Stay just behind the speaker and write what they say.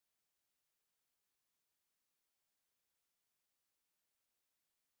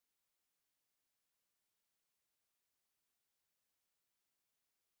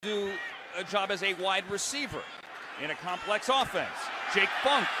Do a job as a wide receiver in a complex offense. Jake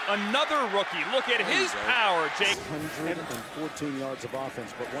Funk, another rookie. Look at his power, Jake. 114 yards of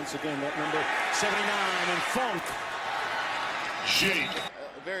offense, but once again, that number 79 and Funk. Jake.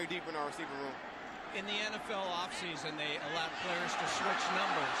 Very deep in our receiver room. In the NFL offseason, they allowed players to switch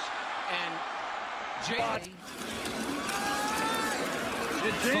numbers. And Jake.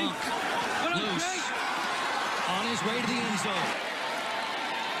 Funk loose on his way to the end zone.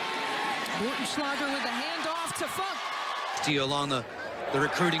 Mortenschlager with the handoff to Funk. Steal along the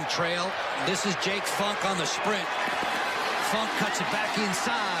recruiting trail. This is Jake Funk on the sprint. Funk cuts it back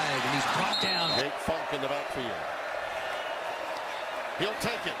inside, and he's brought down. Jake Funk in the backfield. He'll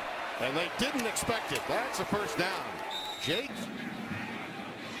take it, and they didn't expect it. That's a first down. Jake.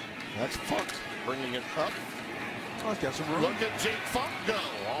 That's Funk bringing it up. Oh, got some room. Look at Jake Funk go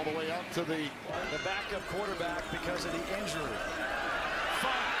all the way up to the backup quarterback because of the injury.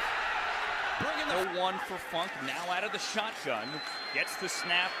 Bringing the 1 for Funk, now out of the shotgun. Gets the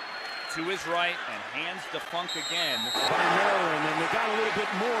snap to his right and hands to Funk again. By Maryland, and they got a little bit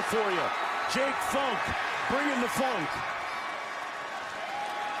more for you. Jake Funk, bringing the Funk.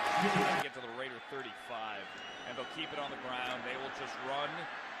 Get to the Raider 35, and they'll keep it on the ground. They will just run,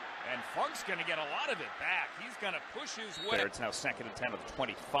 and Funk's going to get a lot of it back. He's going to push his way. It's now 2nd and 10 of the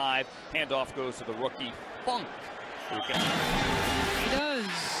 25. Handoff goes to the rookie, Funk. He does,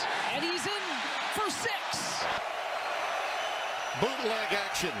 and he's in for 6. bootleg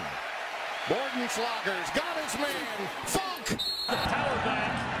action. Mortenschlager's got his man, Funk. The power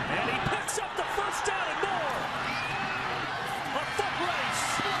back, and he picks up the first down and more. A foot race.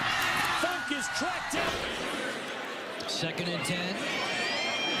 Funk is tracked down. 2nd and 10.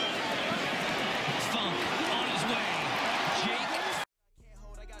 Funk on his way. Jake.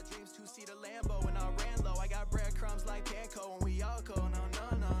 I got dreams to see the Lambo, and I ran low. I got breadcrumbs like Panko, and we all go no.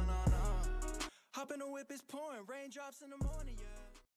 Hop in the whip, it's pouring, raindrops in the morning. Yeah.